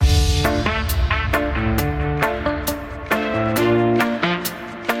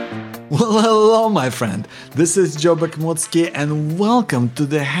Well, hello, my friend. This is Joe Bakhmutsky, and welcome to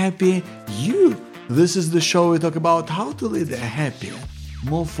the Happy You. This is the show we talk about how to lead a happier,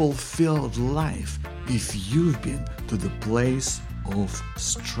 more fulfilled life if you've been to the place of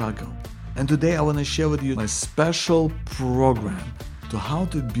struggle. And today I want to share with you my special program to how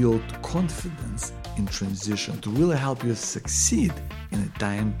to build confidence in transition to really help you succeed in a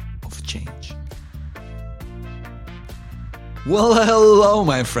time of change. Well, hello,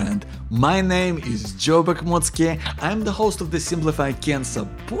 my friend. My name is Joe Bakhmutsky. I'm the host of the Simplify Cancer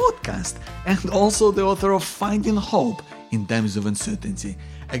podcast and also the author of Finding Hope in Times of Uncertainty,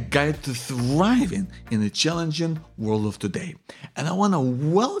 a guide to thriving in a challenging world of today. And I want to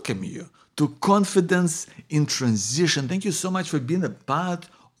welcome you to Confidence in Transition. Thank you so much for being a part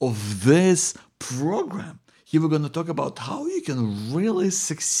of this program. Here we're going to talk about how you can really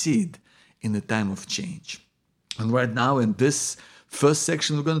succeed in a time of change. And right now in this first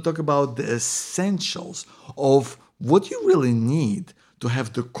section, we're going to talk about the essentials of what you really need to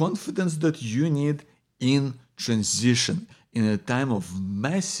have the confidence that you need in transition, in a time of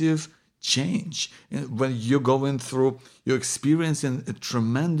massive change. When you're going through, you're experiencing a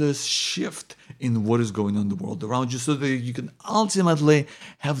tremendous shift in what is going on in the world around you so that you can ultimately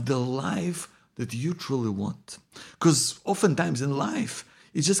have the life that you truly want. Because oftentimes in life,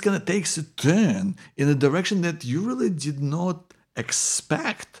 it just kind of takes a turn in a direction that you really did not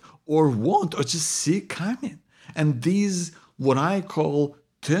expect or want or just see coming. And these, what I call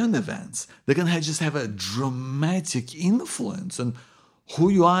turn events, they can just have a dramatic influence on who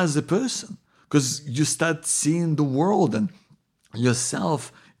you are as a person, because you start seeing the world and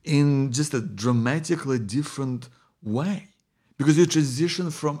yourself in just a dramatically different way. Because you transition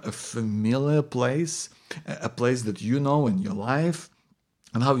from a familiar place, a place that you know in your life,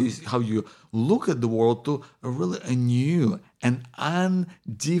 and how you look at the world, to a new and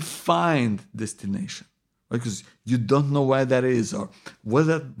undefined destination, right? Because you don't know where that is or what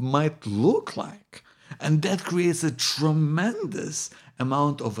that might look like. And that creates a tremendous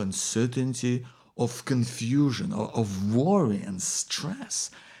amount of uncertainty, of confusion, of worry and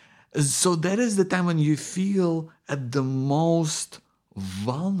stress. So that is the time when you feel at the most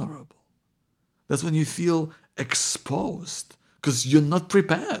vulnerable. That's when you feel exposed, because you're not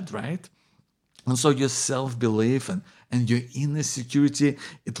prepared, right? And so your self-belief and your inner security,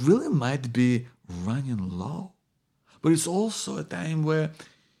 it really might be running low. But it's also a time where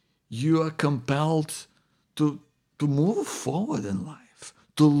you are compelled to move forward in life,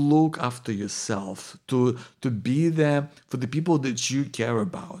 to look after yourself, to be there for the people that you care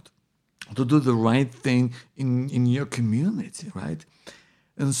about, to do the right thing in your community, right?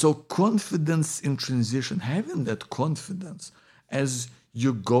 And so confidence in transition, having that confidence as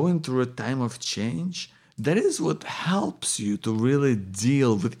you're going through a time of change, that is what helps you to really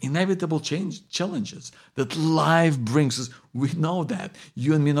deal with inevitable challenges that life brings us. We know that.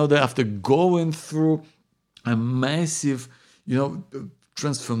 You and me know that after going through a massive,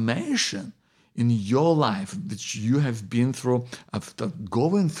 transformation in your life that you have been through, after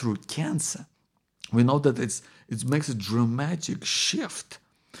going through cancer, we know that it makes a dramatic shift.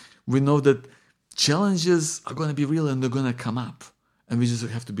 We know that challenges are going to be real and they're going to come up. And we just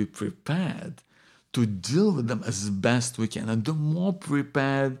have to be prepared to deal with them as best we can. And the more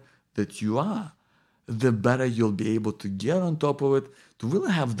prepared that you are, the better you'll be able to get on top of it, to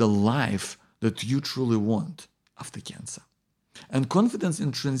really have the life that you truly want after cancer. And confidence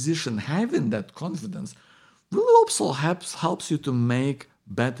in transition, having that confidence, really also helps you to make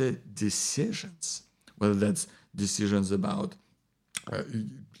better decisions, whether that's decisions about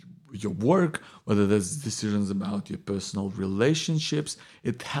your work, whether that's decisions about your personal relationships.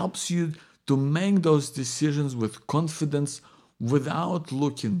 It helps you to make those decisions with confidence without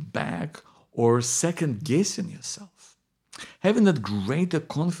looking back or second guessing yourself. Having that greater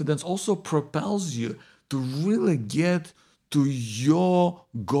confidence also propels you to really get to your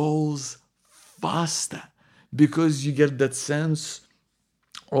goals faster, because you get that sense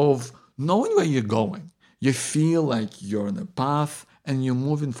of knowing where you're going. You feel like you're on a path and you're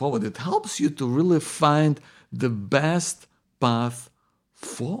moving forward. It helps you to really find the best path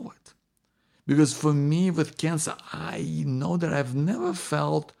forward. Because for me with cancer, I know that I've never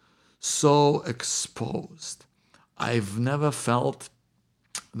felt so exposed. I've never felt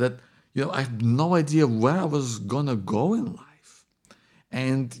that, I have no idea where I was going to go in life.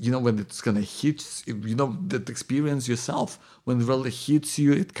 And, when it's going to hit, that experience yourself, when it really hits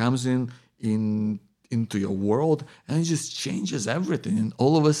you, it comes into your world and it just changes everything. And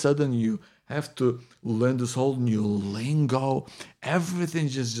all of a sudden you have to learn this whole new lingo. Everything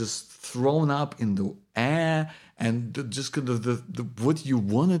just thrown up in the air, and just kind of the what you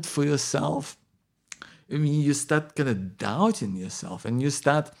wanted for yourself. I mean, you start kind of doubting yourself, and you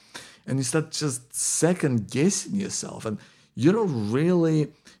start just second guessing yourself, and you don't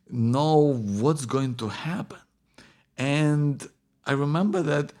really know what's going to happen. And I remember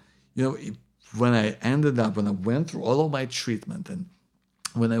that, when I went through all of my treatment, and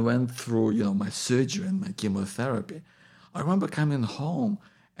when I went through, my surgery and my chemotherapy, I remember coming home,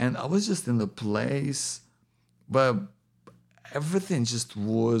 and I was just in a place where everything just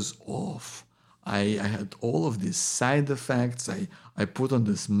was off. I had all of these side effects. I put on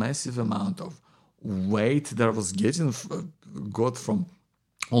this massive amount of weight that I was got from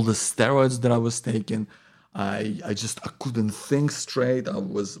all the steroids that I was taking. I couldn't think straight.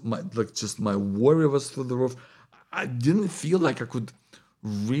 My worry was through the roof. I didn't feel like I could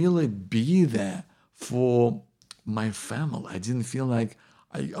really be there for my family. I didn't feel like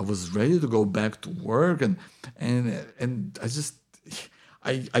I was ready to go back to work, and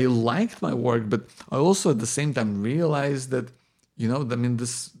I liked my work, but I also at the same time realized that,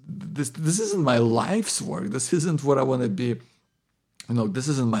 this isn't my life's work. This isn't what I want to be. This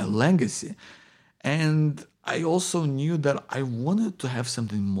isn't my legacy. And I also knew that I wanted to have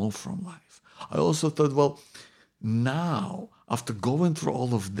something more from life. I also thought, well, now, after going through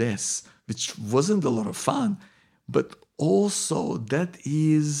all of this, which wasn't a lot of fun, but also that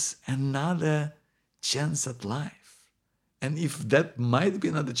is another chance at life. And if that might be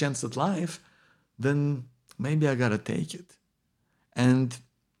another chance at life, then maybe I gotta take it. And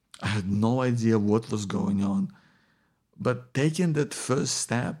I had no idea what was going on. But taking that first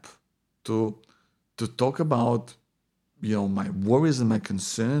step to talk about, my worries and my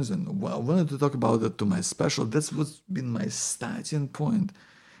concerns, and I wanted to talk about it to my special, that's what's been my starting point.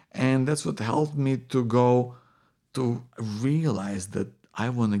 And that's what helped me to go to realize that I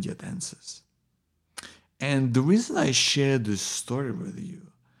want to get answers. And the reason I share this story with you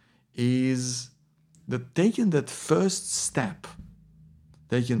is that taking that first step,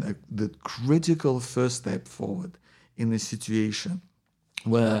 the critical first step forward in a situation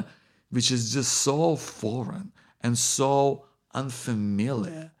which is just so foreign and so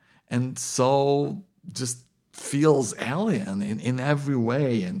unfamiliar and so just feels alien in every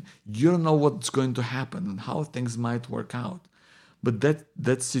way, and you don't know what's going to happen and how things might work out. But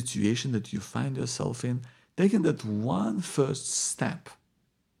that situation that you find yourself in, taking that one first step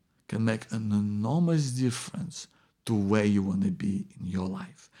can make an enormous difference to where you want to be in your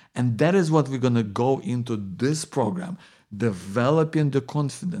life. And that is what we're going to go into this program, developing the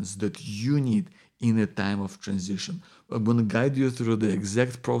confidence that you need in a time of transition. I'm going to guide you through the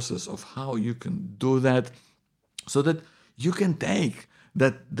exact process of how you can do that so that you can take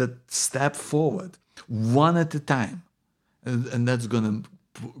that step forward one at a time. And that's going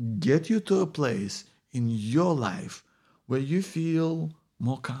to get you to a place in your life where you feel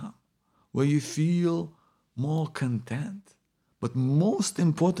more calm, where you feel more content, but most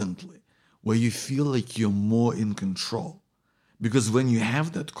importantly, where you feel like you're more in control. Because when you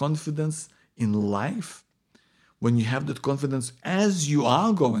have that confidence in life, when you have that confidence as you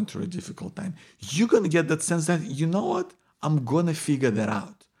are going through a difficult time, you're going to get that sense that, you know what, I'm going to figure that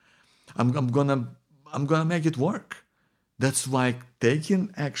out. I'm going to make it work. That's why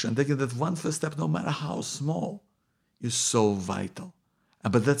taking action, taking that one first step, no matter how small, is so vital.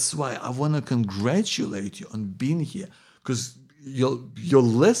 But that's why I want to congratulate you on being here, because you're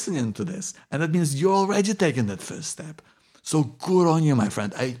listening to this, and that means you're already taking that first step. So good on you, my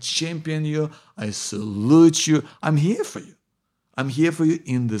friend. I champion you. I salute you. I'm here for you. I'm here for you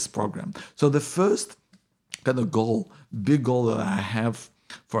in this program. So the first kind of big goal that I have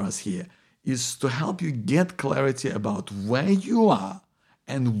for us here is to help you get clarity about where you are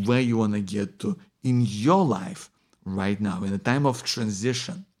and where you want to get to in your life right now, in a time of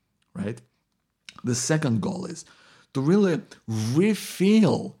transition, right? The second goal is to really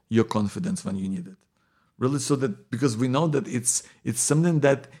refill your confidence when you need it. Really, so that, because we know that it's something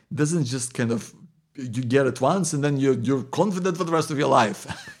that doesn't just kind of, you get it once and then you're confident for the rest of your life.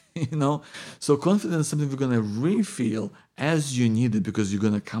 So confidence is something we're going to refill as you need it, because you're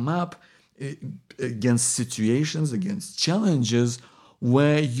going to come up against situations, against challenges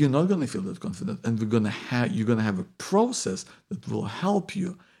where you're not going to feel that confident, and you're going to have a process that will help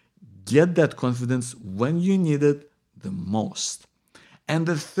you get that confidence when you need it the most. And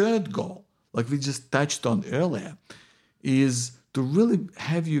the third goal, like we just touched on earlier, is to really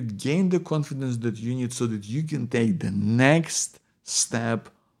have you gain the confidence that you need so that you can take the next step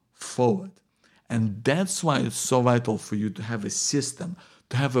forward. And that's why it's so vital for you to have a system,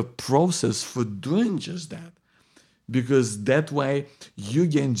 to have a process for doing just that. Because that way you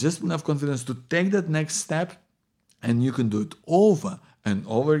gain just enough confidence to take that next step, and you can do it over and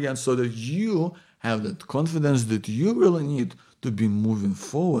over again so that you have that confidence that you really need to be moving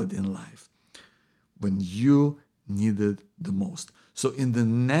forward in life when you need it the most. So in the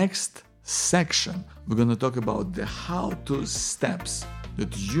next section, we're going to talk about the how-to steps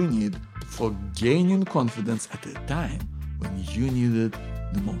that you need for gaining confidence at a time when you need it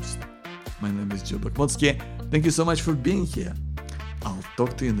the most. My name is Joe Bakhmutsky. Thank you so much for being here. I'll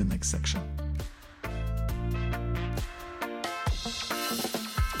talk to you in the next section.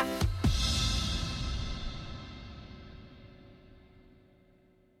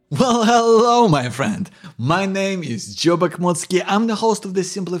 Well, hello, my friend. My name is Joe Bakhmutsky. I'm the host of the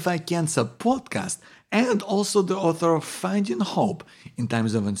Simplify Cancer podcast and also the author of Finding Hope in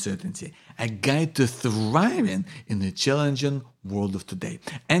Times of Uncertainty, a guide to thriving in the challenging world of today.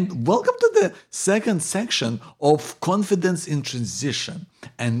 And welcome to the second section of Confidence in Transition.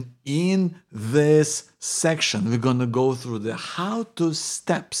 And in this section, we're going to go through the how-to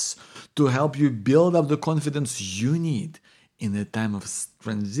steps to help you build up the confidence you need in a time of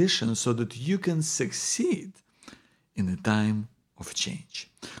transition so that you can succeed in a time of change.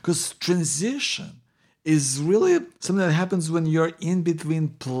 Because transition is really something that happens when you're in between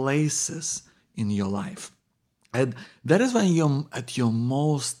places in your life. And that is when you're at your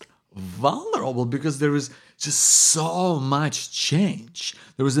most vulnerable, because there is just so much change.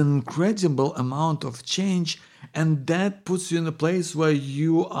 There is an incredible amount of change, and that puts you in a place where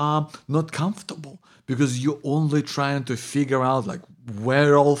you are not comfortable because you're only trying to figure out like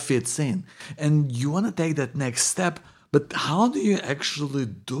where it all fits in. And you want to take that next step, but how do you actually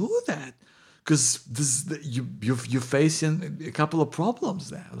do that? Because you're facing a couple of problems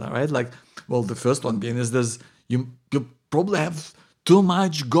there, right? Like, well, the first one being is you probably have too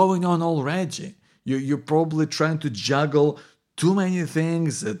much going on already. You're probably trying to juggle too many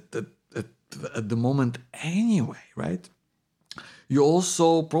things at the moment anyway, right? You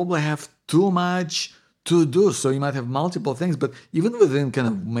also probably have too much to do. So you might have multiple things, but even within kind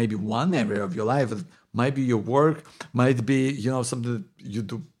of maybe one area of your life, it might be your work, might be, something that you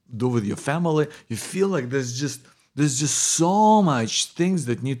do with your family. You feel like there's just so much things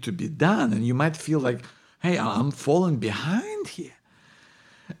that need to be done. And you might feel like, hey, I'm falling behind here.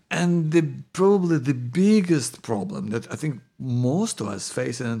 And probably the biggest problem that I think most of us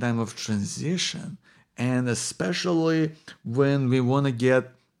face in a time of transition, and especially when we want to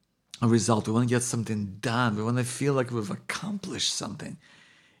get a result, we want to get something done, we want to feel like we've accomplished something,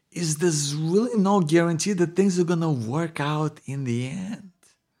 is there's really no guarantee that things are going to work out in the end.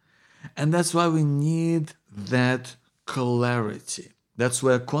 And that's why we need that clarity. That's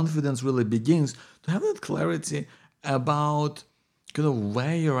where confidence really begins, to have that clarity about kind of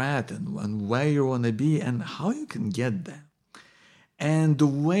where you're at and where you want to be and how you can get there. And the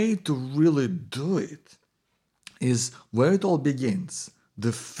way to really do it is where it all begins.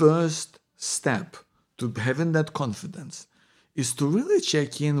 The first step to having that confidence is to really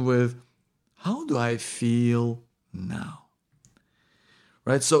check in with, how do I feel now?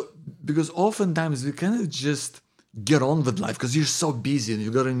 Right? So, because oftentimes we kind of just get on with life because you're so busy and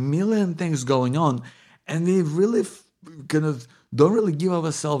you've got a million things going on, and we really kind of don't really give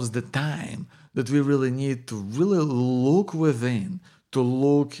ourselves the time that we really need to really look within, to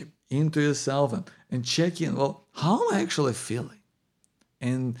look into yourself and check in, well, how am I actually feeling?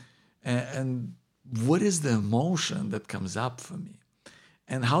 And what is the emotion that comes up for me?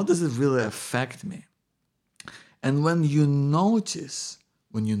 And how does it really affect me? And when you notice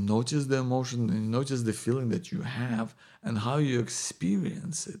the emotion, and you notice the feeling that you have and how you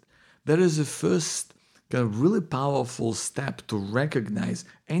experience it, that is the first kind of really powerful step to recognize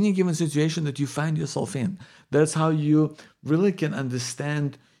any given situation that you find yourself in. That's how you really can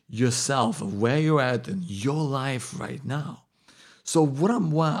understand yourself, where you're at in your life right now. So what I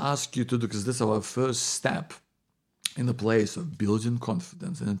want to ask you to do, because this is our first step in the place of building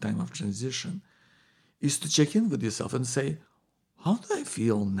confidence in a time of transition, is to check in with yourself and say, how do I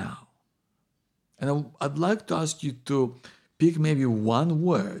feel now? And I'd like to ask you to pick maybe one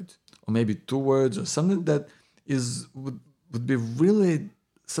word, or maybe two words, or something that would be really,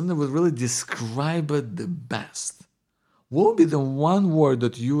 something that would really describe it the best. What would be the one word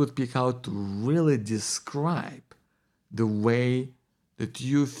that you would pick out to really describe the way that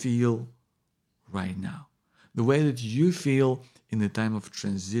you feel right now? The way that you feel in a time of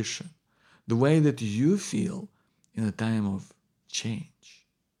transition. The way that you feel in a time of change.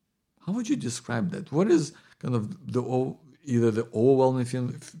 How would you describe that? What is kind of either the overwhelming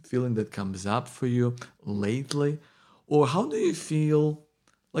feeling that comes up for you lately, or how do you feel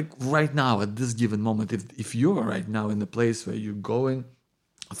like right now at this given moment, if you're right now in the place where you're going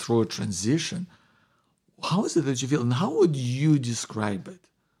through a transition, how is it that you feel, and how would you describe it?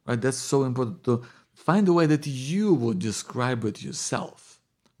 Right? That's so important to find a way that you would describe it yourself,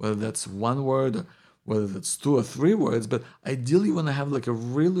 whether that's one word or whether that's 2 or 3 words. But ideally, you want to have like a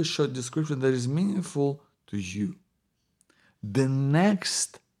really short description that is meaningful to you. The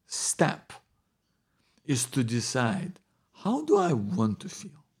next step is to decide, how do I want to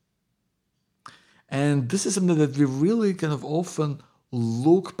feel? And this is something that we really kind of often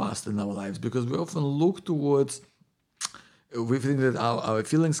look past in our lives, because we often look towards, we think that our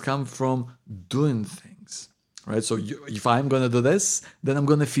feelings come from doing things, right? So if I'm going to do this, then I'm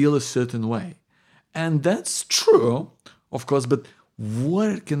going to feel a certain way. And that's true, of course, but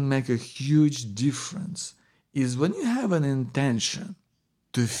what can make a huge difference is when you have an intention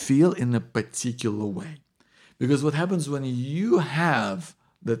to feel in a particular way. Because what happens when you have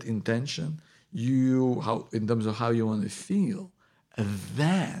that intention, in terms of how you want to feel,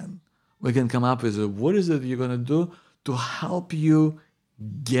 then we can come up with what is it you're going to do to help you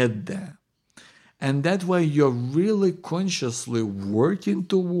get there. And that way you're really consciously working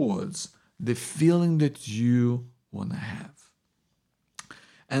towards the feeling that you want to have.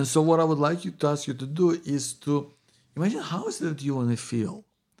 And so what I would like to ask you to do is to imagine how is it that you want to feel,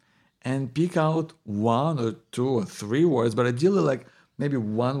 and pick out 1 or 2 or 3 words, but ideally like maybe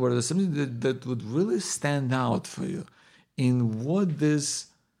 1 word or something that would really stand out for you in what this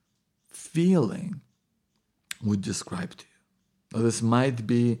feeling would describe to you. Now, this might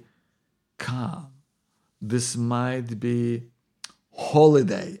be calm. This might be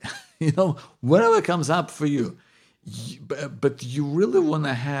holiday. Whatever comes up for you. But you really want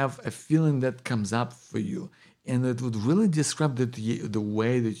to have a feeling that comes up for you, and it would really describe the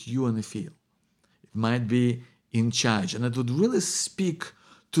way that you want to feel. It might be in charge, and it would really speak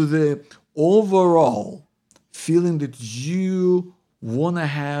to the overall feeling that you want to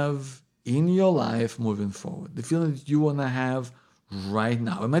have in your life moving forward, the feeling that you want to have right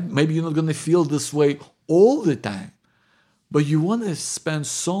now. Maybe you're not going to feel this way all the time, but you want to spend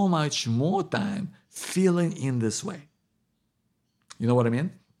so much more time feeling in this way. You know what I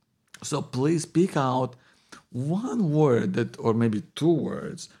mean? So please pick out 1 word or maybe 2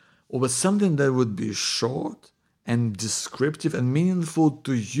 words, or something that would be short and descriptive and meaningful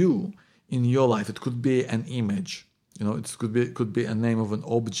to you in your life. It could be an image, it could be a name of an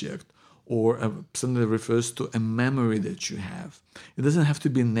object, or something that refers to a memory that you have. It doesn't have to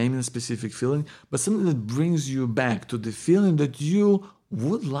be naming a specific feeling, but something that brings you back to the feeling that you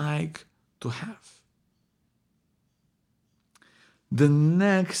would like to have. The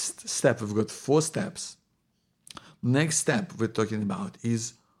next step, we've got 4 steps. Next step we're talking about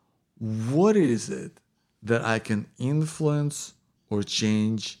is, what is it that I can influence or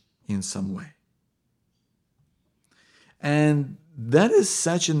change in some way? And that is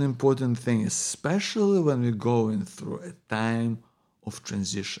such an important thing, especially when we're going through a time of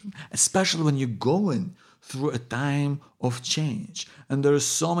transition, especially when you're going through a time of change. And there are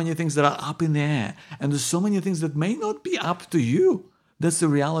so many things that are up in the air, and there's so many things that may not be up to you. That's the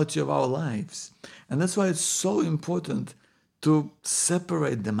reality of our lives. And that's why it's so important to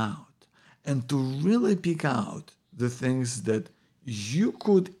separate them out and to really pick out the things that you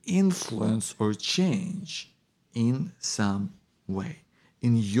could influence or change in some way,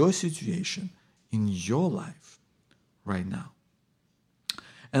 in your situation, in your life right now.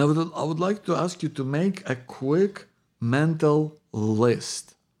 And I would like to ask you to make a quick mental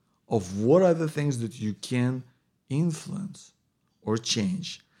list of what are the things that you can influence or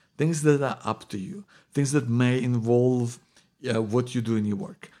change, things that are up to you, things that may involve what you do in your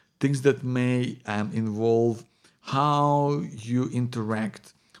work, things that may involve how you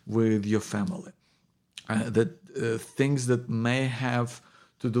interact with your family, things that may have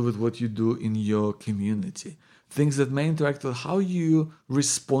to do with what you do in your community, things that may interact with how you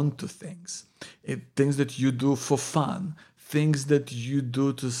respond to things, things that you do for fun, things that you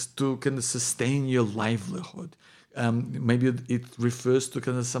do to kind of sustain your livelihood. Maybe it refers to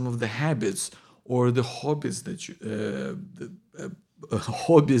kind of some of the habits or the hobbies that you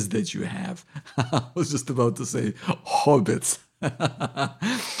have. I was just about to say hobbits.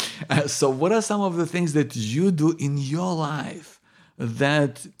 So what are some of the things that you do in your life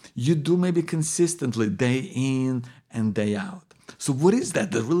that you do maybe consistently day in and day out? So what is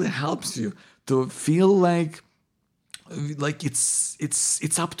that really helps you to feel like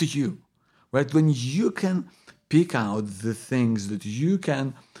it's up to you, right? When you can pick out the things that you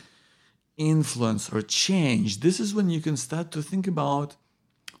can influence or change, this is when you can start to think about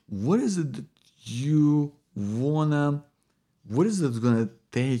what is it that you wanna what is it going to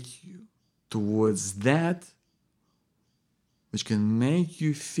take you towards that which can make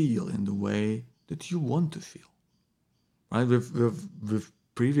you feel in the way that you want to feel, right? We've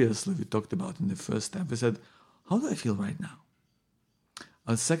previously, we talked about in the first step, we said, how do I feel right now?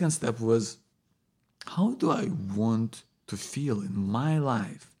 Our second step was, how do I want to feel in my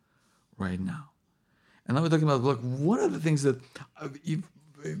life right now? And now we're talking about, like, what are the things that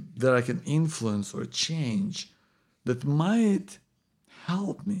that I can influence or change that might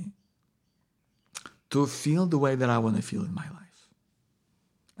help me to feel the way that I want to feel in my life.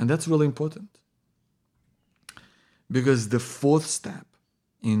 And that's really important. Because the fourth step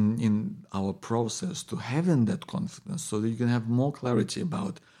in our process to having that confidence, so that you can have more clarity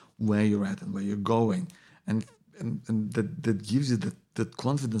about where you're at and where you're going, and that gives you that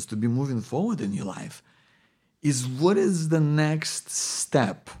confidence to be moving forward in your life, is what is the next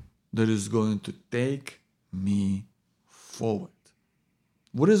step that is going to take me forward?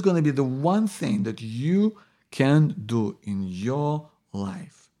 What is going to be the one thing that you can do in your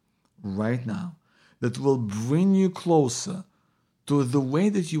life right now that will bring you closer to the way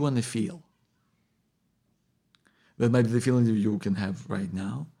that you want to feel? That might be the feeling that you can have right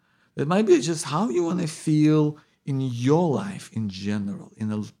now. That might be just how you want to feel in your life in general,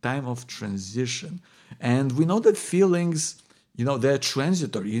 in a time of transition. And we know that feelings, they're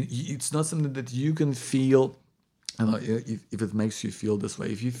transitory. It's not something that you can feel, if it makes you feel this way.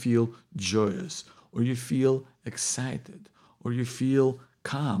 If you feel joyous, or you feel excited, or you feel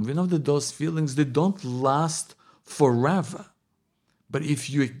calm, we know that those feelings, they don't last forever. But if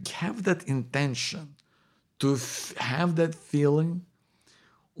you have that intention to have that feeling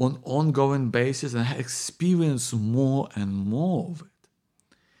on an ongoing basis and experience more and more of it,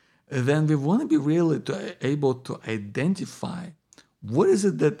 then we want to be really able to identify what is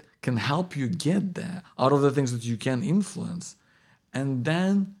it that can help you get there out of the things that you can influence, and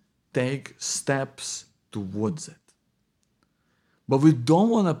then take steps towards it. But we don't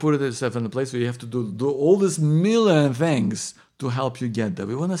want to put yourself in a place where you have to do all these million things to help you get there.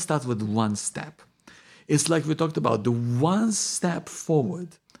 We want to start with one step. It's like we talked about, the one step forward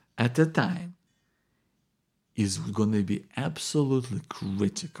at a time is going to be absolutely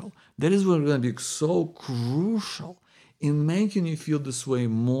critical. That is what's going to be so crucial in making you feel this way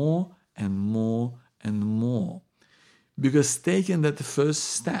more and more and more. Because taking that first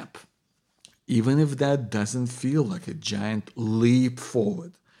step, even if that doesn't feel like a giant leap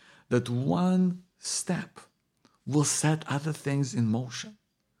forward, that one step will set other things in motion.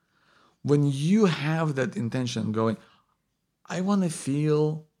 When you have that intention going, I want to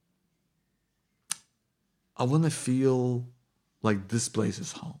feel like this place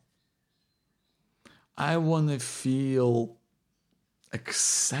is home. I want to feel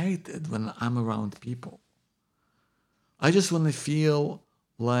excited when I'm around people. I just want to feel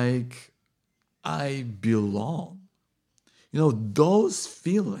like I belong. Those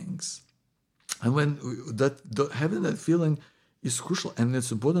feelings, and when having that feeling is crucial, and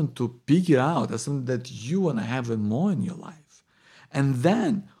it's important to pick it out as something that you want to have more in your life. And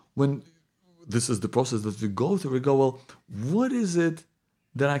then when this is the process that we go through, we go, well, what is it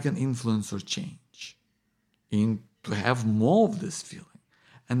that I can influence or change to have more of this feeling?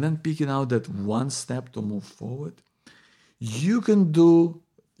 And then picking out that one step to move forward. If you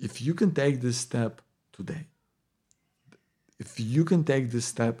can take this step today, if you can take this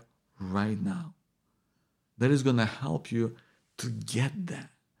step right now, that is going to help you to get there.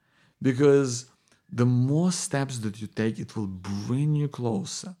 Because the more steps that you take, it will bring you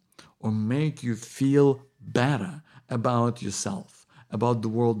closer or make you feel better about yourself, about the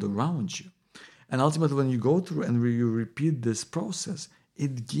world around you. And ultimately, when you go through and you repeat this process,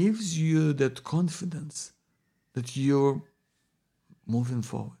 it gives you that confidence that you're moving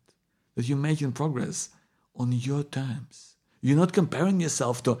forward, that you're making progress on your terms. You're not comparing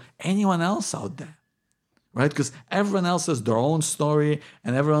yourself to anyone else out there, right? Because everyone else has their own story,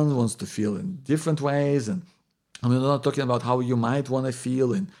 and everyone wants to feel in different ways. And we're not talking about how you might want to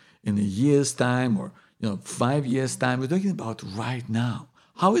feel in a year's time or 5 years' time. We're talking about right now.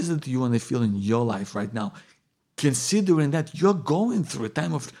 How is it you want to feel in your life right now? Considering that you're going through a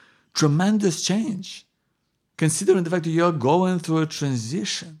time of tremendous change. Considering the fact that you're going through a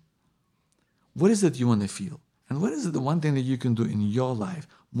transition. What is it you want to feel? And what is the one thing that you can do in your life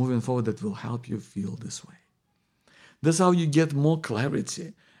moving forward that will help you feel this way? That's how you get more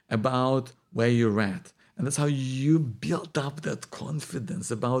clarity about where you're at. And that's how you build up that confidence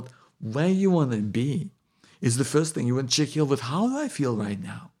about where you want to be. Is the first thing you want to check in with, how do I feel right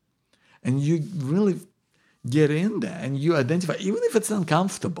now? And you really, get in there and you identify, even if it's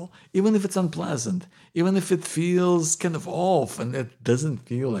uncomfortable, even if it's unpleasant, even if it feels kind of off and it doesn't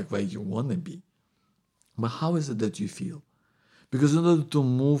feel like where you want to be. But how is it that you feel? Because in order to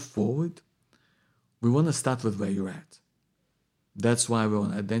move forward, we want to start with where you're at. That's why we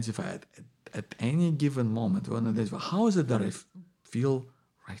want to identify it at any given moment. We want to identify, how is it that I feel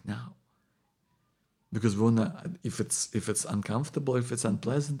right now? Because we want to, if it's uncomfortable, if it's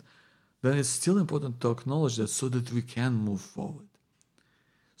unpleasant, then it's still important to acknowledge that so that we can move forward.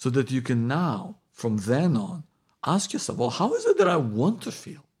 So that you can now, from then on, ask yourself, well, how is it that I want to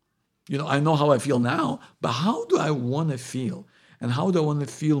feel? I know how I feel now, but how do I want to feel? And how do I want to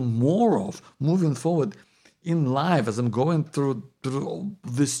feel more of moving forward in life as I'm going through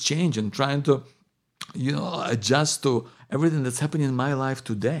this change and trying to, adjust to everything that's happening in my life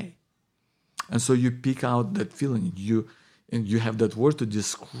today? And so you pick out that feeling, and you have that word to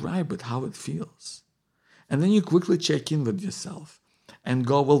describe it, how it feels. And then you quickly check in with yourself and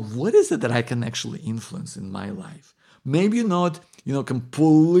go, well, what is it that I can actually influence in my life? Maybe not,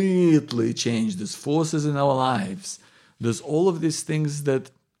 completely change these forces in our lives. There's all of these things that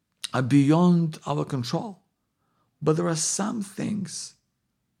are beyond our control. But there are some things,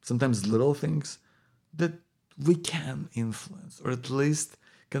 sometimes little things, that we can influence, or at least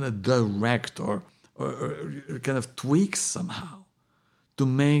kind of direct or kind of tweak somehow to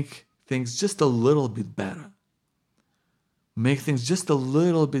make things just a little bit better. Make things just a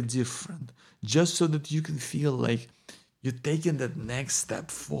little bit different, just so that you can feel like you're taking that next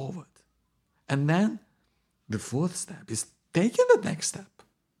step forward. And then the fourth step is taking the next step.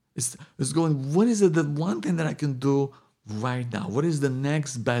 It's going, what is it, the one thing that I can do right now? What is the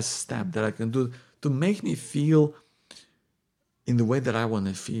next best step that I can do to make me feel in the way that I want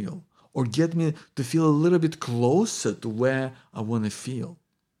to feel? Or get me to feel a little bit closer to where I want to feel?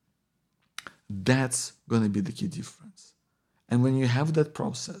 That's going to be the key difference. And when you have that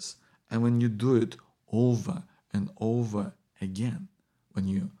process, and when you do it over and over again, when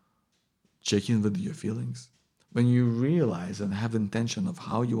you check in with your feelings, when you realize and have intention of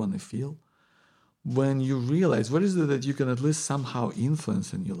how you want to feel, when you realize what is it that you can at least somehow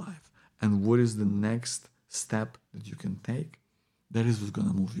influence in your life, and what is the next step that you can take, that is what's going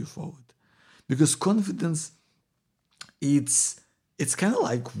to move you forward. Because confidence, it's kind of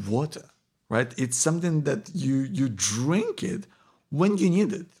like water, right? It's something that you drink it when you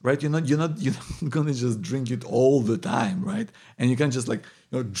need it, right? You're not going to just drink it all the time, right? And you can't just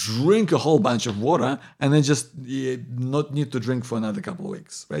drink a whole bunch of water and then just not need to drink for another couple of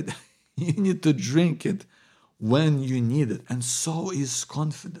weeks, right? You need to drink it when you need it. And so is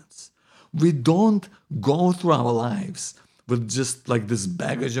confidence. We don't go through our lives with just like this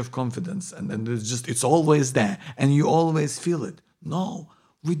baggage of confidence and it's always there and you always feel it. No,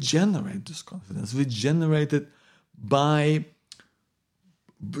 we generate this confidence. We generate it by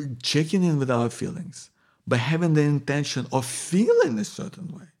checking in with our feelings, by having the intention of feeling a certain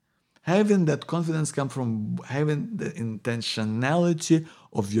way. Having that confidence come from having the intentionality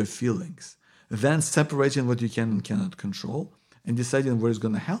of your feelings, then separating what you can and cannot control and deciding what is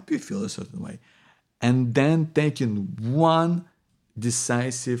going to help you feel a certain way, and then taking one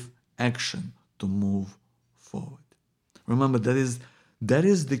decisive action to move forward. Remember, that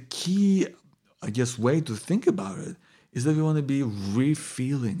is the key, I guess, way to think about it, is that we want to be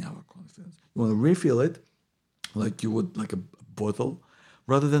refilling our confidence. You want to refill it like you would like a bottle,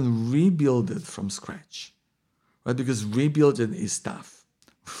 rather than rebuild it from scratch, right? Because rebuilding is tough.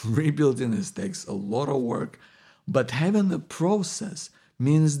 Rebuilding takes a lot of work, but having a process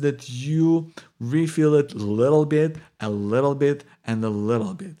means that you refill it a little bit, and a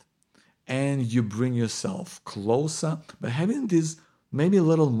little bit. And you bring yourself closer by having these maybe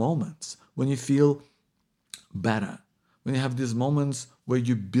little moments when you feel better, when you have these moments where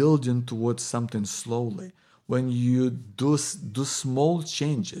you build in towards something slowly, when you do small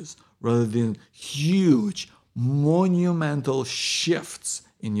changes rather than huge, monumental shifts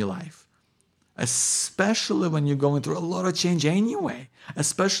in your life. Especially when you're going through a lot of change anyway,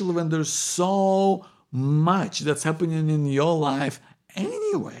 especially when there's so much that's happening in your life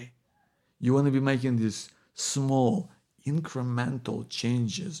anyway. You want to be making these small, incremental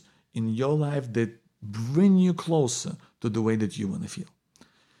changes in your life that bring you closer to the way that you want to feel.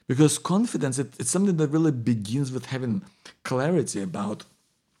 Because confidence, it's something that really begins with having clarity about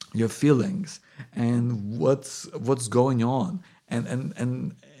your feelings and what's going on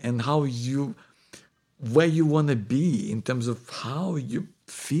and how where you want to be in terms of how your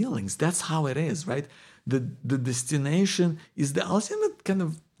feelings. That's how it is, right? The destination is the ultimate kind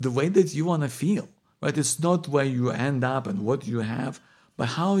of the way that you want to feel, right? It's not where you end up and what you have, but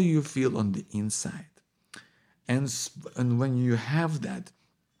how you feel on the inside. And when you have that,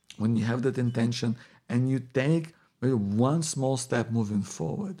 intention, and you take maybe one small step moving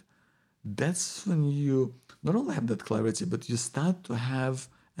forward, that's when you not only have that clarity, but you start to have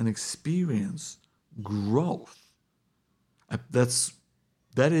and experience growth.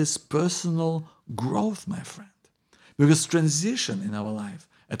 That is personal growth, my friend. Because transition in our life,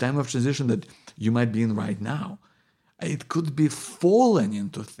 a time of transition that you might be in right now, it could be falling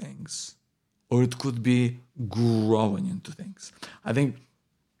into things, or it could be growing into things. I think,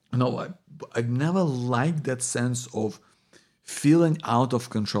 I never liked that sense of feeling out of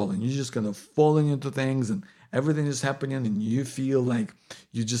control and you're just kind of falling into things and everything is happening and you feel like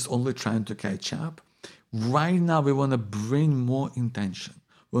you're just only trying to catch up. Right now, we want to bring more intention.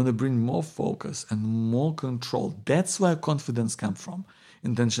 We want to bring more focus and more control. That's where confidence comes from.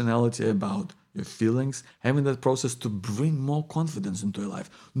 Intentionality about your feelings, having that process to bring more confidence into your life,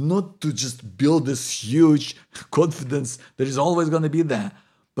 not to just build this huge confidence that is always going to be there,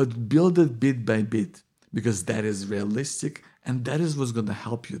 but build it bit by bit, because that is realistic and that is what's going to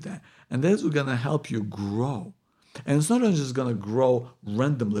help you there. And that is what's going to help you grow. And it's not just going to grow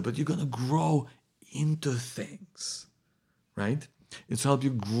randomly, but you're going to grow into things, right? It's help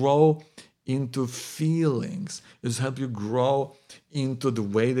you grow into feelings. It's help you grow into the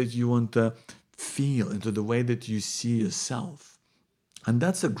way that you want to feel, into the way that you see yourself. And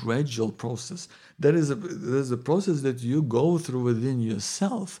that's a gradual process. That is a process that you go through within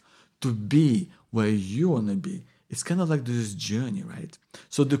yourself to be where you want to be. It's kind of like this journey, right?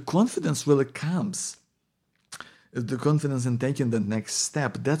 So the confidence really comes. The confidence in taking the next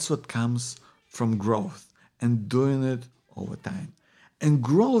step, that's what comes from growth and doing it over time. And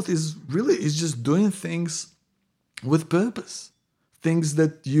growth is just doing things with purpose, things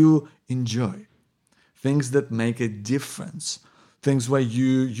that you enjoy, things that make a difference, things where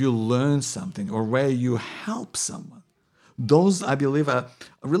you learn something or where you help someone. Those, I believe, are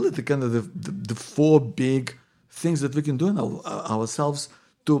really the kind of the four big things that we can do in ourselves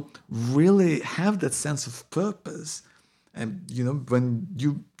to really have that sense of purpose. And, when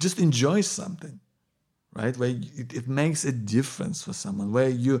you just enjoy something, right? Where it makes a difference for someone, where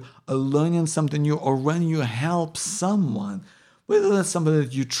you are learning something new, or when you help someone, whether that's somebody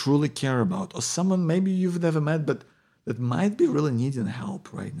that you truly care about, or someone maybe you've never met, but that might be really needing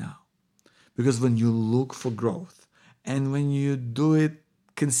help right now. Because when you look for growth, and when you do it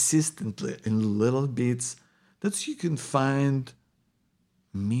consistently in little bits, that's where you can find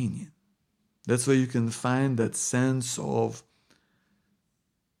meaning. That's where you can find that sense of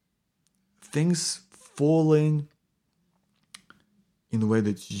things falling in the way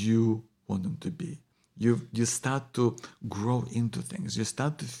that you want them to be. You start to grow into things. You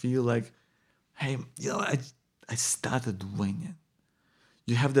start to feel like, hey, I started winning.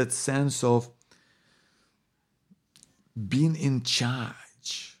 You have that sense of being in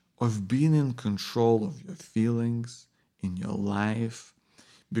charge, of being in control of your feelings, in your life,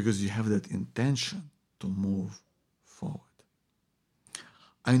 because you have that intention to move forward.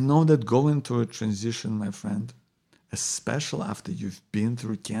 I know that going through a transition, my friend, especially after you've been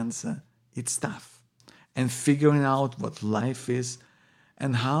through cancer, it's tough. And figuring out what life is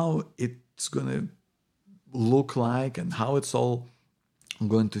and how it's going to look like and how it's all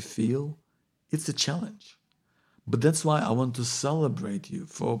going to feel, it's a challenge. But that's why I want to celebrate you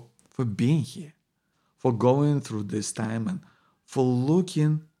for being here, for going through this time and for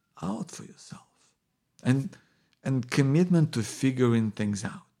looking out for yourself and commitment to figuring things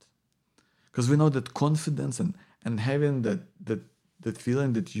out. Because we know that confidence and having that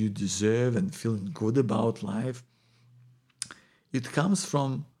feeling that you deserve and feeling good about life, it comes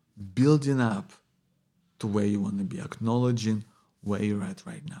from building up to where you want to be, acknowledging where you're at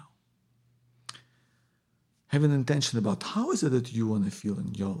right now. Having intention about how is it that you want to feel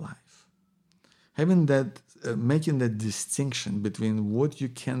in your life. Having that, making that distinction between what you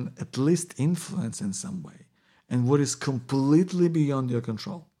can at least influence in some way and what is completely beyond your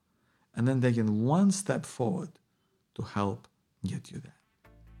control. And then taking one step forward to help get you there.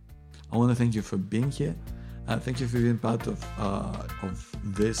 I want to thank you for being here. Thank you for being part of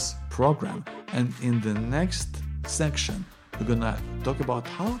this program. And in the next section, we're going to talk about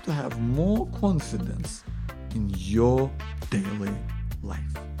how to have more confidence in your daily life.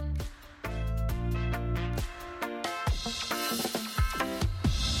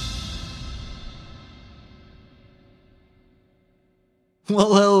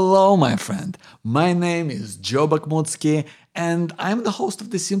 Well, hello, my friend. My name is Joe Bakhmutsky, and I'm the host of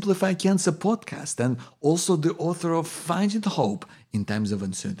the Simplify Cancer podcast and also the author of Finding Hope in Times of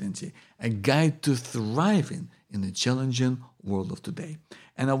Uncertainty, a guide to thriving in the challenging world of today.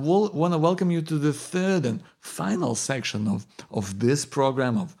 And I want to welcome you to the third and final section of this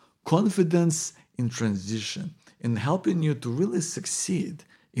program of confidence in transition, in helping you to really succeed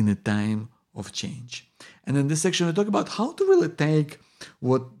in a time of change. And in this section, we talk about how to really take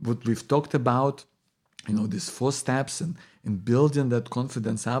what we've talked about, these 4 steps in building that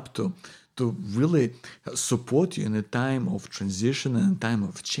confidence up to really support you in a time of transition and a time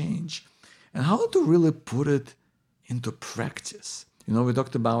of change, and how to really put it into practice. We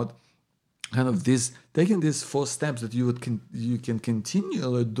talked about kind of taking these 4 steps that you can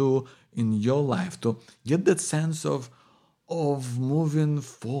continually do in your life to get that sense of moving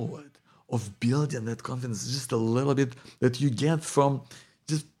forward, of building that confidence just a little bit that you get from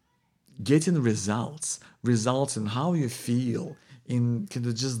just getting results in how you feel, in kind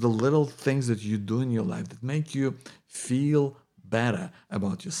of just the little things that you do in your life that make you feel better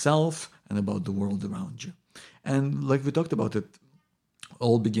about yourself and about the world around you. And like we talked about, it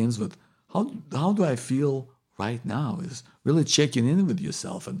all begins with how do I feel right now, is really checking in with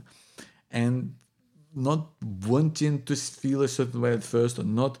yourself and not wanting to feel a certain way at first, or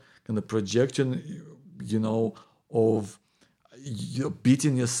not kind of projecting, of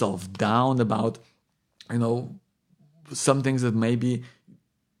beating yourself down about, some things that maybe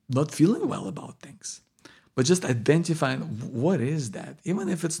not feeling well about things, but just identifying what is that, even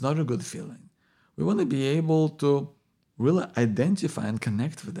if it's not a good feeling. We want to be able to really identify and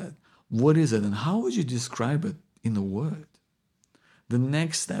connect with that. What is it, and how would you describe it in a word? The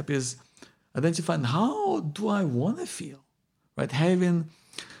next step is identifying, how do I want to feel, right? Having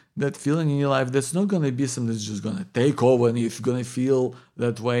that feeling in your life that's not going to be something that's just going to take over and you're going to feel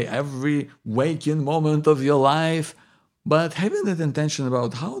that way every waking moment of your life, but having that intention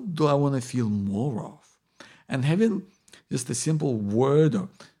about, how do I want to feel more of? And having just a simple word or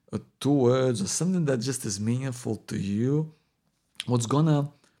 2 words or something that just is meaningful to you, what's going to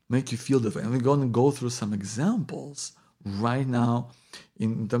make you feel that way. And we're going to go through some examples right now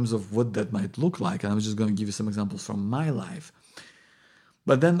in terms of what that might look like. And I'm just going to give you some examples from my life.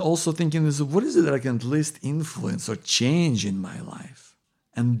 But then also thinking, what is it that I can at least influence or change in my life?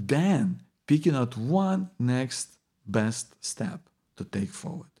 And then picking out one next best step to take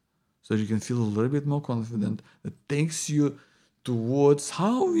forward, so that you can feel a little bit more confident, that takes you towards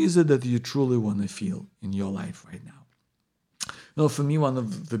how is it that you truly want to feel in your life right now. For me, one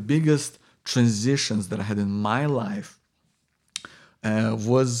of the biggest transitions that I had in my life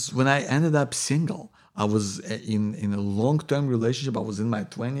was when I ended up single. I was in a long-term relationship. I was in my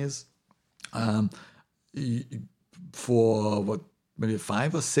 20s for maybe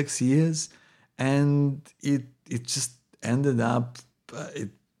 5 or 6 years, and it just ended up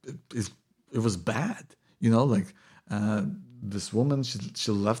it was bad. This woman,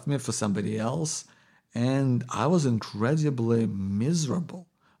 she left me for somebody else, and I was incredibly miserable.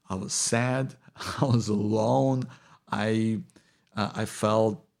 I was sad. I was alone. I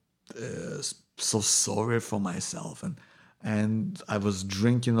felt so sorry for myself, and I was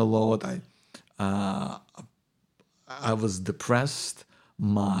drinking a lot. I was depressed.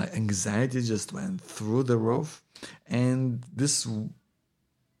 My anxiety just went through the roof, and this,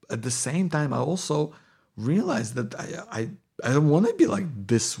 at the same time, I also realized that I don't want to be like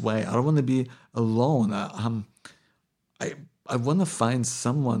this way. I don't want to be alone. I want to find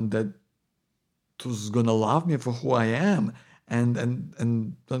someone that who's gonna love me for who I am, and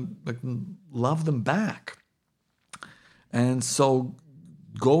like, love them back. And so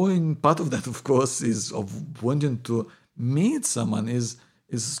part of that, of course, is of wanting to meet someone, is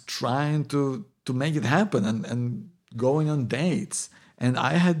trying to make it happen and going on dates. And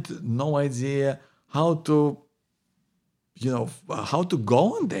I had no idea how to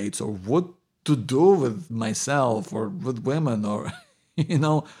go on dates, or what to do with myself or with women, or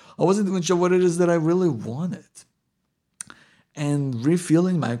I wasn't even sure what it is that I really wanted. And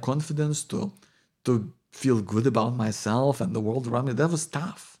refilling my confidence to feel good about myself and the world around me, that was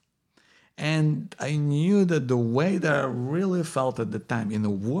tough. And I knew that the way that I really felt at the time, in a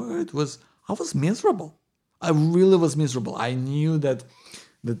word, was I was miserable. I really was miserable. I knew that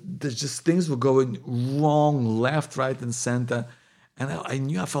just things were going wrong, left, right, and center. And I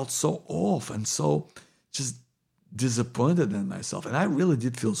knew I felt so off and so just disappointed in myself. And I really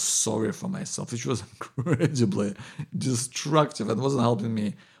did feel sorry for myself, which was incredibly destructive. It wasn't helping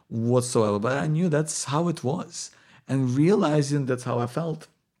me whatsoever. But I knew that's how it was. And realizing that's how I felt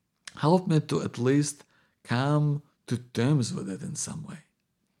helped me to at least come to terms with it in some way.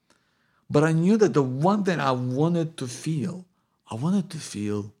 But I knew that the one thing I wanted to feel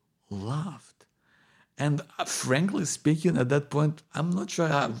loved. And frankly speaking, at that point, I'm not sure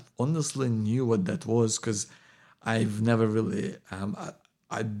I honestly knew what that was, because I've never really,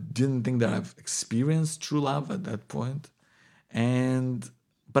 I didn't think that I've experienced true love at that point. And,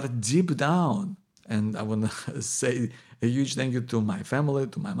 but deep down, and I want to say a huge thank you to my family,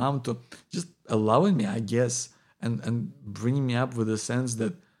 to my mom, to just allowing me, I guess, and bringing me up with a sense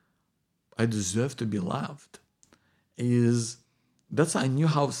that I deserve to be loved. Is that's I knew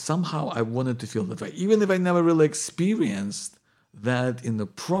how somehow I wanted to feel that way, even if I never really experienced that in the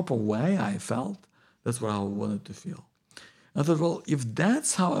proper way. I felt that's what I wanted to feel. I thought, well, if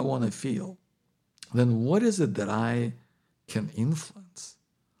that's how I want to feel, then what is it that I can influence?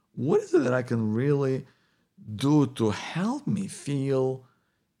 What is it that I can really do to help me feel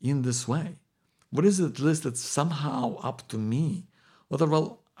in this way? What is it at least that's somehow up to me? I thought,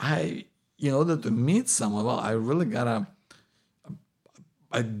 well, in order to meet someone, well, I really gotta,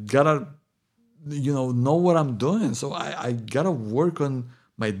 know what I'm doing. So I gotta work on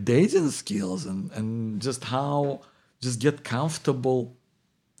my dating skills and just get comfortable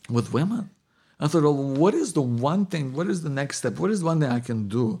with women. I thought, well, what is the one thing, what is the next step? What is one thing I can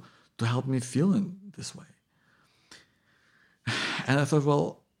do to help me feel in this way? And I thought,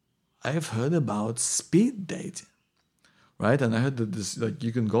 well, I've heard about speed dating, right? And I heard that this, like,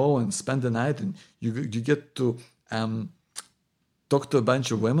 you can go and spend the night and you get to talk to a bunch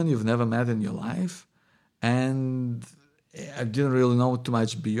of women you've never met in your life. And I didn't really know too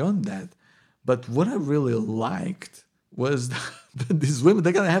much beyond that. But what I really liked was that these women,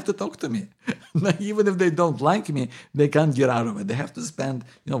 they're going to have to talk to me. Even if they don't like me, they can't get out of it. They have to spend,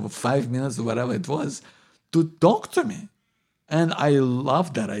 5 minutes or whatever it was to talk to me. And I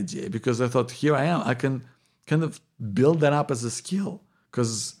loved that idea because I thought, here I am. I can kind of build that up as a skill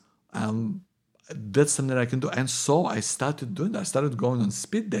because that's something that I can do. And so I started doing that. I started going on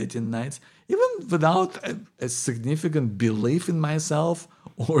speed dating nights, even without a significant belief in myself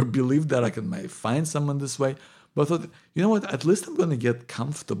or belief that I can might find someone this way. But I thought, you know what, at least I'm going to get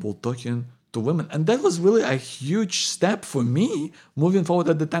comfortable talking to women. And that was really a huge step for me moving forward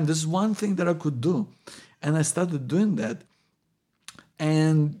at the time. This is one thing that I could do. And I started doing that.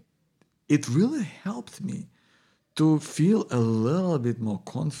 And it really helped me to feel a little bit more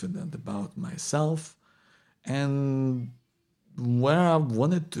confident about myself and where I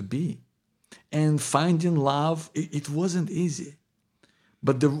wanted to be. And finding love, it wasn't easy.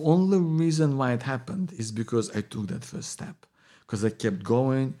 But the only reason why it happened is because I took that first step. Because I kept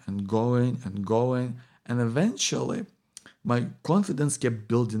going and going and going. And eventually, my confidence kept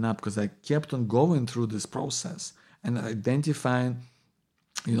building up because I kept on going through this process and identifying,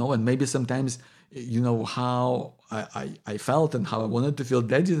 and maybe sometimes, how I felt and how I wanted to feel,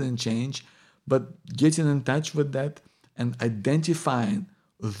 that didn't change. But getting in touch with that and identifying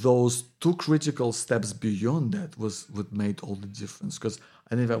those two critical steps beyond that was what made all the difference. Because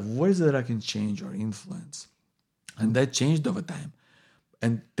I think, what is it that I can change or influence? And that changed over time.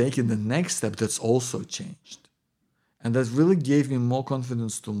 And taking the next step, that's also changed. And that really gave me more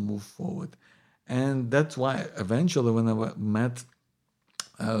confidence to move forward. And that's why eventually when I met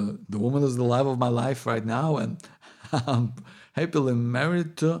the woman who's the love of my life right now and I'm happily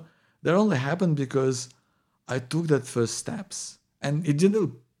married to, that only happened because I took that first steps. And it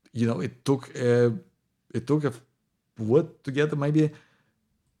didn't, it took what together maybe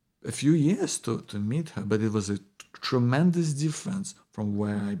a few years to meet her, but it was a tremendous difference from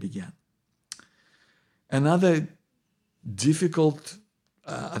where I began. Another difficult,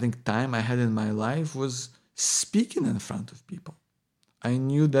 I think, time I had in my life was speaking in front of people. I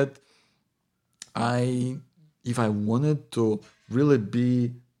knew that if I wanted to really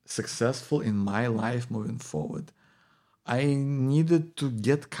be successful in my life moving forward, I needed to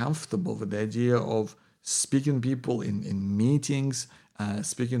get comfortable with the idea of speaking people in meetings,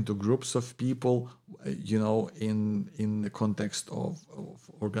 speaking to groups of people, in the context of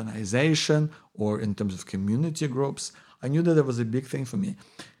organization or in terms of community groups. I knew that was a big thing for me,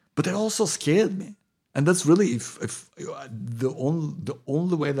 but it also scared me. And that's really, if the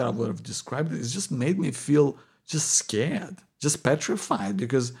only way that I would have described it is just made me feel just scared, just petrified,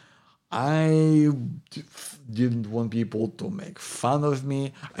 because I didn't want people to make fun of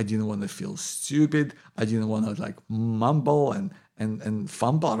me. I didn't want to feel stupid. I didn't want to mumble and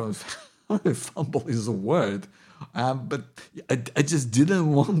fumble. I don't know if fumble is a word, but I just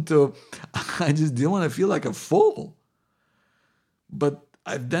didn't want to. I just didn't want to feel like a fool. But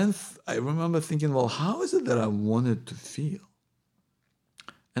I remember thinking, well, how is it that I wanted to feel?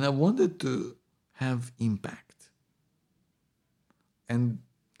 And I wanted to have impact. And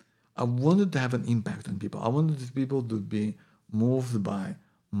I wanted to have an impact on people. I wanted people to be moved by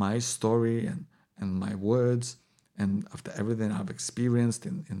my story and my words and after everything I've experienced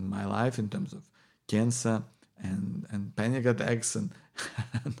in my life in terms of cancer and panic attacks and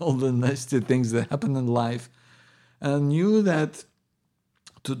all the nasty things that happen in life. And I knew that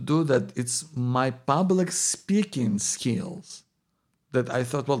to do that, it's my public speaking skills that I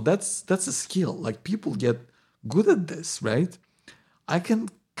thought, well, that's a skill. Like people get good at this, right? I can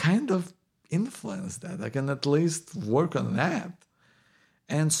kind of influence that. I can at least work on that.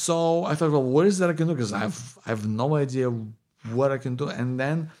 And so I thought, well, what is that I can do? Because I've no idea what I can do. And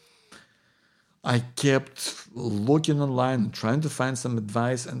then I kept looking online and trying to find some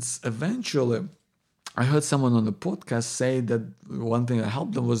advice. And eventually I heard someone on the podcast say that one thing that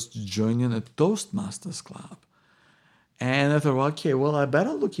helped them was joining a Toastmasters club. And I thought, well, okay, well, I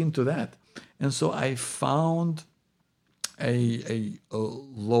better look into that. And so I found a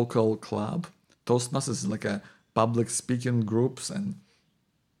local club. Toastmasters is like a public speaking groups and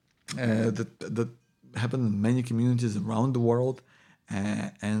that happen in many communities around the world.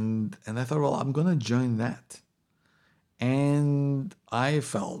 And I thought, well, I'm going to join that. And I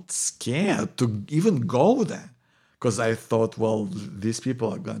felt scared to even go there because I thought, well, these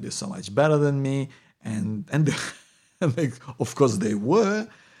people are going to be so much better than me. And like, of course they were,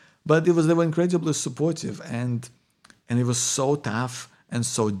 but they were incredibly supportive. And it was so tough and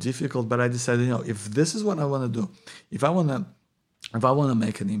so difficult. But I decided, if this is what I want to do, if I want to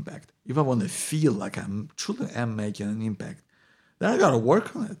make an impact, if I want to feel like I'm truly am making an impact, then I got to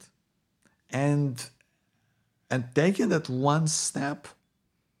work on it. And taking that one step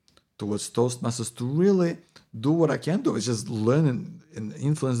towards Toastmasters to really do what I can do, is just learn and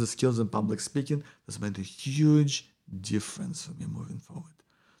influence the skills in public speaking. That's made a huge difference for me moving forward.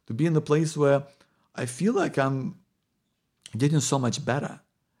 To be in a place where I feel like I'm getting so much better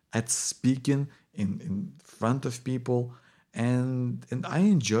at speaking in front of people, and I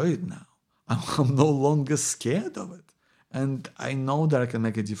enjoy it now. I'm no longer scared of it, and I know that I can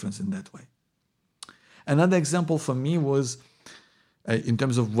make a difference in that way. Another example for me was, in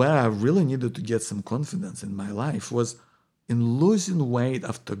terms of where I really needed to get some confidence in my life, was in losing weight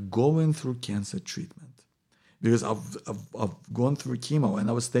after going through cancer treatment. Because I've gone through chemo and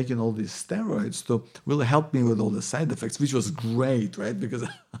I was taking all these steroids to really help me with all the side effects, which was great, right? Because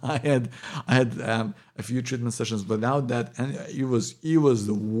I had a few treatment sessions without that, and it was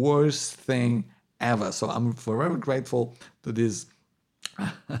the worst thing ever. So I'm forever grateful to these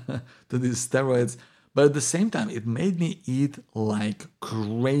to these steroids. But at the same time, it made me eat like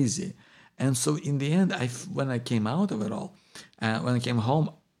crazy. And so in the end, when I came out of it all, when I came home,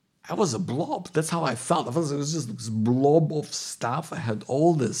 I was a blob. That's how I felt. It was just this blob of stuff. I had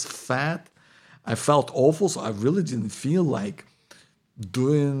all this fat. I felt awful, so I really didn't feel like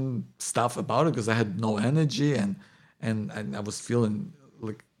doing stuff about it because I had no energy and I was feeling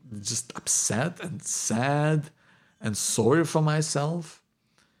like just upset and sad and sorry for myself.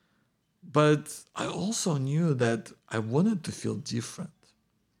 But I also knew that I wanted to feel different.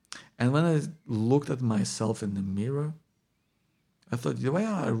 And when I looked at myself in the mirror, I thought, the way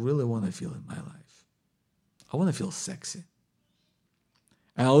I really want to feel in my life, I want to feel sexy.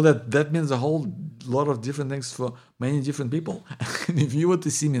 And I know that means a whole lot of different things for many different people. And if you were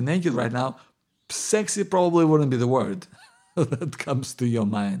to see me naked right now, sexy probably wouldn't be the word that comes to your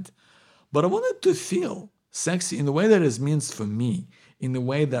mind. But I wanted to feel sexy in the way that it means for me, in the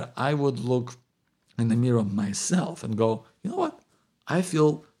way that I would look in the mirror myself and go, you know what? I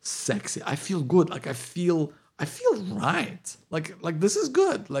feel sexy. I feel good. Like I feel right. Like this is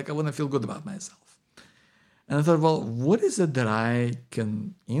good. Like I want to feel good about myself. And I thought, well, what is it that I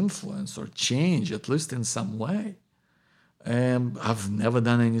can influence or change, at least in some way? I've never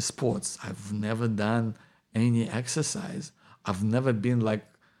done any sports. I've never done any exercise. I've never been like,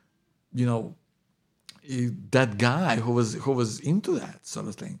 that guy who was into that sort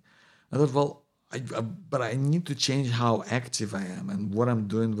of thing. I thought, well, but I need to change how active I am and what I'm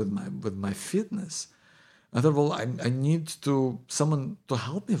doing with my fitness. I thought, well, I need someone to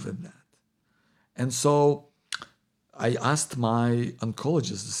help me with that. And so I asked my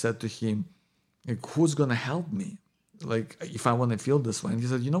oncologist, I said to him, like, who's going to help me? Like, if I want to feel this way. And he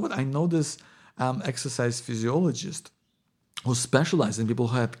said, you know what? I know this exercise physiologist who specializes in people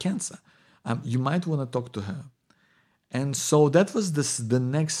who have cancer. You might want to talk to her. And so that was the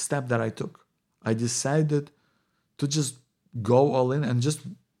next step that I took. I decided to just go all in and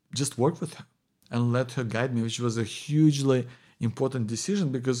just work with her and let her guide me, which was a hugely important decision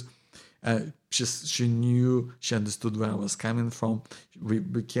because she knew, she understood where I was coming from.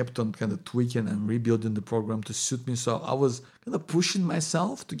 We kept on kind of tweaking and rebuilding the program to suit me. So I was kind of pushing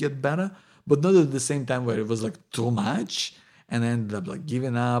myself to get better, but not at the same time where it was like too much and I ended up like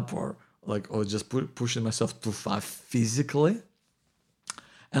giving up or just pushing myself too far physically.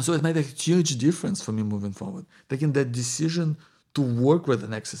 And so it made a huge difference for me moving forward, taking that decision to work with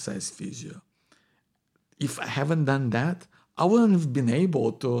an exercise physio. If I haven't done that, I wouldn't have been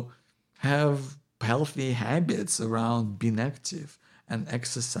able to have healthy habits around being active and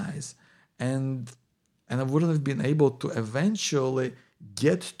exercise. And I wouldn't have been able to eventually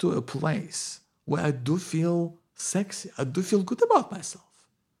get to a place where I do feel sexy. I do feel good about myself.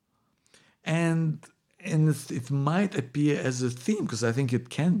 And it might appear as a theme, because I think it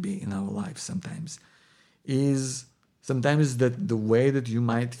can be in our lives sometimes, is sometimes that the way that you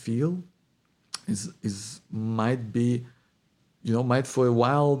might feel is might be, might for a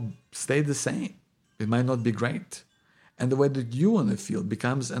while stay the same. It might not be great. And the way that you want to feel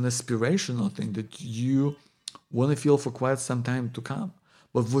becomes an aspirational thing that you want to feel for quite some time to come.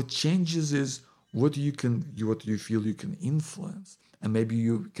 But what changes is what you feel you can influence. And maybe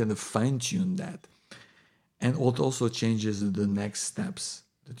you kind of fine-tune that. And what also changes the next steps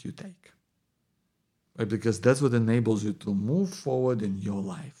that you take. Right? Because that's what enables you to move forward in your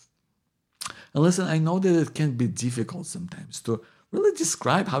life. And listen, I know that it can be difficult sometimes to really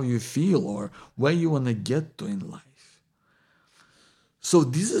describe how you feel or where you want to get to in life. So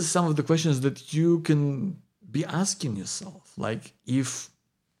these are some of the questions that you can be asking yourself. If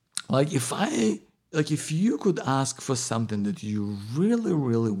you could ask for something that you really,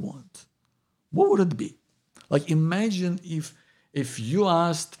 really want, what would it be? Imagine if you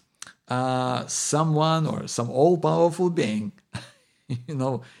asked someone or some all-powerful being,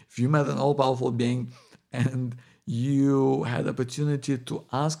 if you met an all-powerful being and you had the opportunity to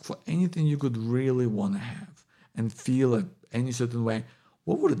ask for anything you could really want to have and feel any certain way,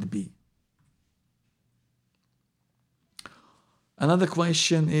 what would it be? Another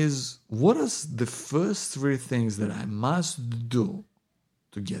question is, what are the first 3 things that I must do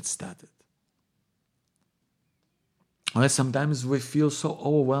to get started? Sometimes we feel so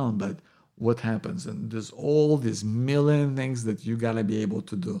overwhelmed by what happens, and there's all these million things that you gotta be able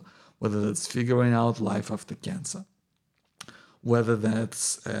to do, whether that's figuring out life after cancer, whether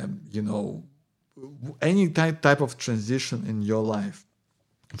that's any type of transition in your life.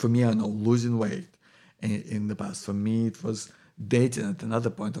 For me, I know losing weight in the past. For me, it was dating at another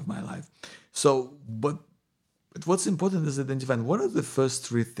point of my life. So, but what's important is identifying what are the first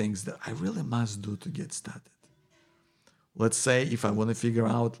 3 things that I really must do to get started. Let's say if I want to figure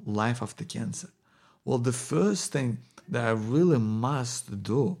out life after cancer. Well, the first thing that I really must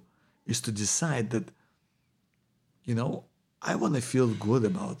do is to decide that, I want to feel good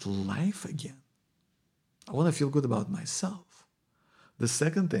about life again. I want to feel good about myself. The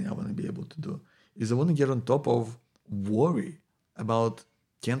second thing I want to be able to do is I want to get on top of worry about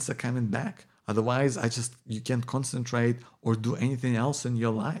cancer coming back. Otherwise, you can't concentrate or do anything else in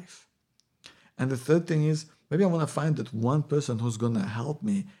your life. And the third thing is, maybe I want to find that one person who's going to help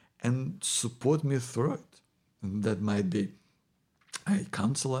me and support me through it. And that might be a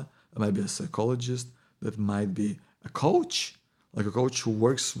counselor, that might be a psychologist, that might be a coach, like a coach who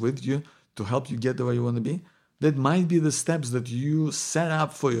works with you to help you get to where you want to be. That might be the steps that you set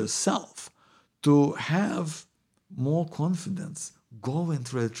up for yourself to have more confidence going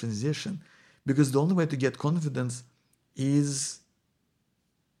through a transition. Because the only way to get confidence is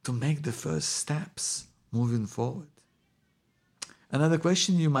to make the first steps moving forward. Another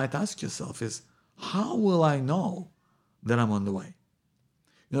question you might ask yourself is, how will I know that I'm on the way?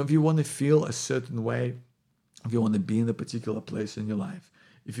 If you want to feel a certain way, if you want to be in a particular place in your life,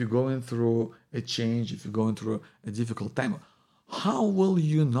 if you're going through a change, if you're going through a difficult time, how will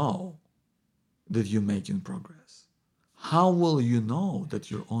you know that you're making progress? How will you know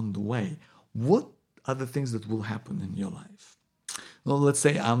that you're on the way? What are the things that will happen in your life? Well, let's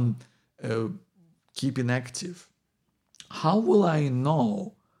say I'm keeping active. How will I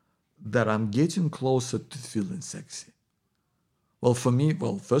know that I'm getting closer to feeling sexy? Well, for me,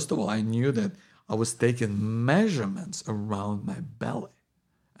 first of all, I knew that I was taking measurements around my belly.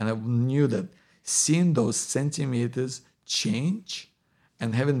 And I knew that seeing those centimeters change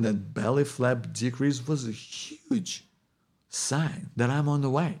and having that belly flap decrease was a huge sign that I'm on the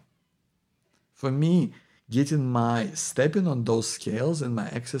way. For me, stepping on those scales in my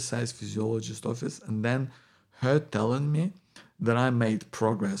exercise physiologist office, and then her telling me that I made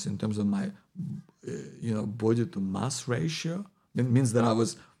progress in terms of my, body to mass ratio, it means that I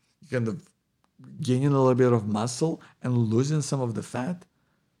was kind of gaining a little bit of muscle and losing some of the fat.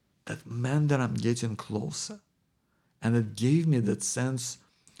 That meant that I'm getting closer. And it gave me that sense,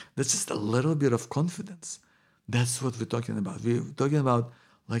 that's just a little bit of confidence. That's what we're talking about. We're talking about,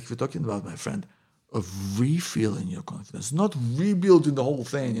 my friend, of refilling your confidence. Not rebuilding the whole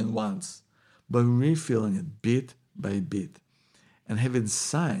thing in once, but refilling it bit by bit. and having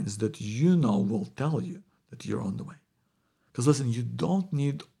signs that you know will tell you that you're on the way. Because listen, you don't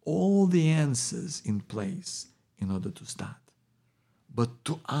need all the answers in place in order to start, but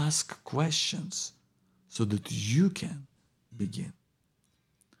to ask questions so that you can begin.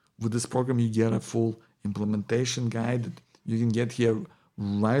 With this program, you get a full implementation guide that you can get here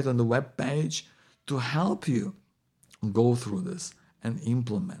right on the web page to help you go through this and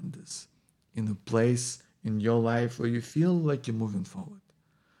implement this in a place in your life where you feel like you're moving forward.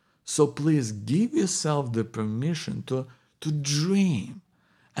 So please give yourself the permission to dream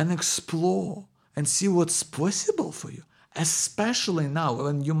and explore and see what's possible for you, especially now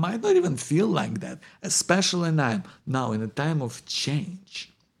when you might not even feel like that, especially now in a time of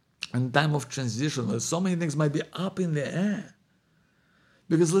change, in a time of transition where so many things might be up in the air.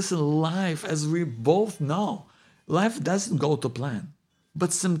 Because listen, life, as we both know, life doesn't go to plan,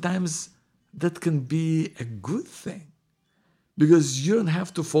 but sometimes that can be a good thing because you don't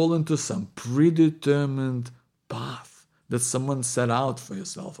have to fall into some predetermined path that someone set out for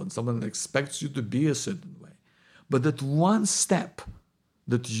yourself and someone expects you to be a certain way. But that one step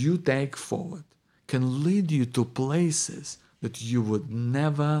that you take forward can lead you to places that you would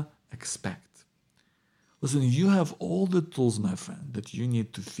never expect. Listen, you have all the tools, my friend, that you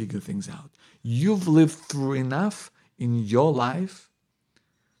need to figure things out. You've lived through enough in your life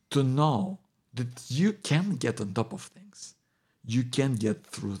to know that you can get on top of things. You can get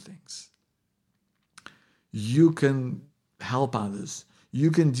through things. You can help others. You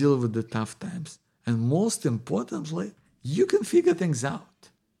can deal with the tough times. And most importantly, you can figure things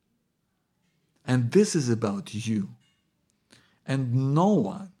out. And this is about you. And no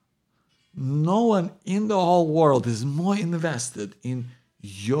one in the whole world is more invested in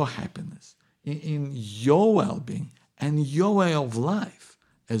your happiness, in your well-being, and your way of life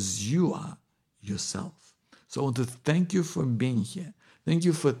as you are yourself. So I want to thank you for being here. Thank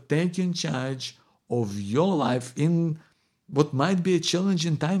you for taking charge of your life in what might be a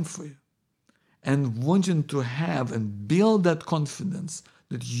challenging time for you, and wanting to have and build that confidence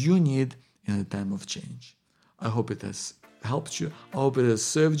that you need in a time of change. I hope it has helped you. I hope it has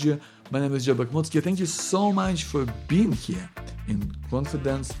served you. My name is Joe Bakhmutsky. Thank you so much for being here in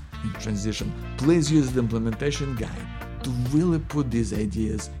Confidence in Transition. Please use the implementation guide to really put these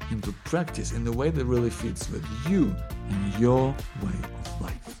ideas into practice in a way that really fits with you and your way of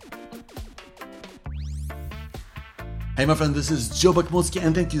life. Hey my friend, this is Joe Bakhmutsky,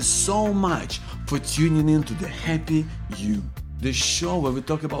 and thank you so much for tuning in to the Happy You, the show where we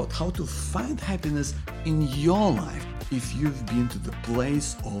talk about how to find happiness in your life if you've been to the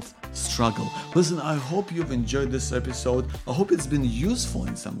place of struggle. Listen, I hope you've enjoyed this episode. I hope it's been useful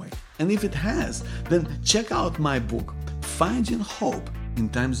in some way. And if it has, then check out my book, Finding Hope in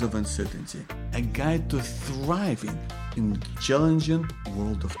Times of Uncertainty, a guide to thriving in the challenging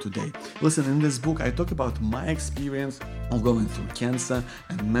world of today. Listen, in this book, I talk about my experience of going through cancer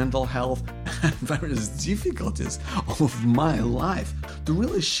and mental health and various difficulties of my life to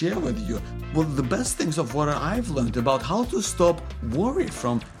really share with you what the best things of what I've learned about how to stop worry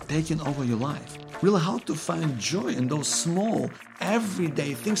from taking over your life. Really how to find joy in those small,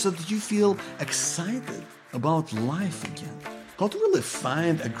 everyday things so that you feel excited about life again. How to really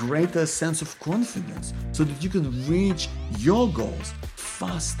find a greater sense of confidence so that you can reach your goals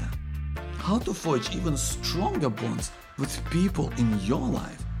faster. How to forge even stronger bonds with people in your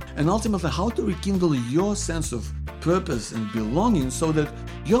life. And ultimately, how to rekindle your sense of purpose and belonging so that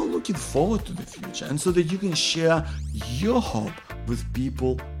you're looking forward to the future and so that you can share your hope with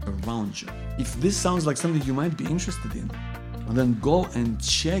people around you. If this sounds like something you might be interested in, then go and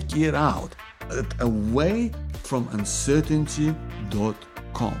check it out at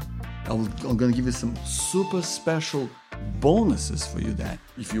awayfromuncertainty.com. I'm going to give you some super special bonuses for you there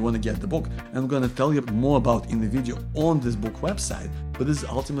if you want to get the book. I'm going to tell you more about in the video on this book website, but this is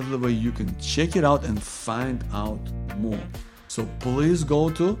ultimately where you can check it out and find out more. So please go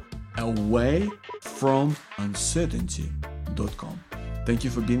to awayfromuncertainty.com. Thank you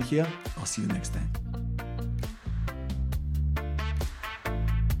for being here. I'll see you next time.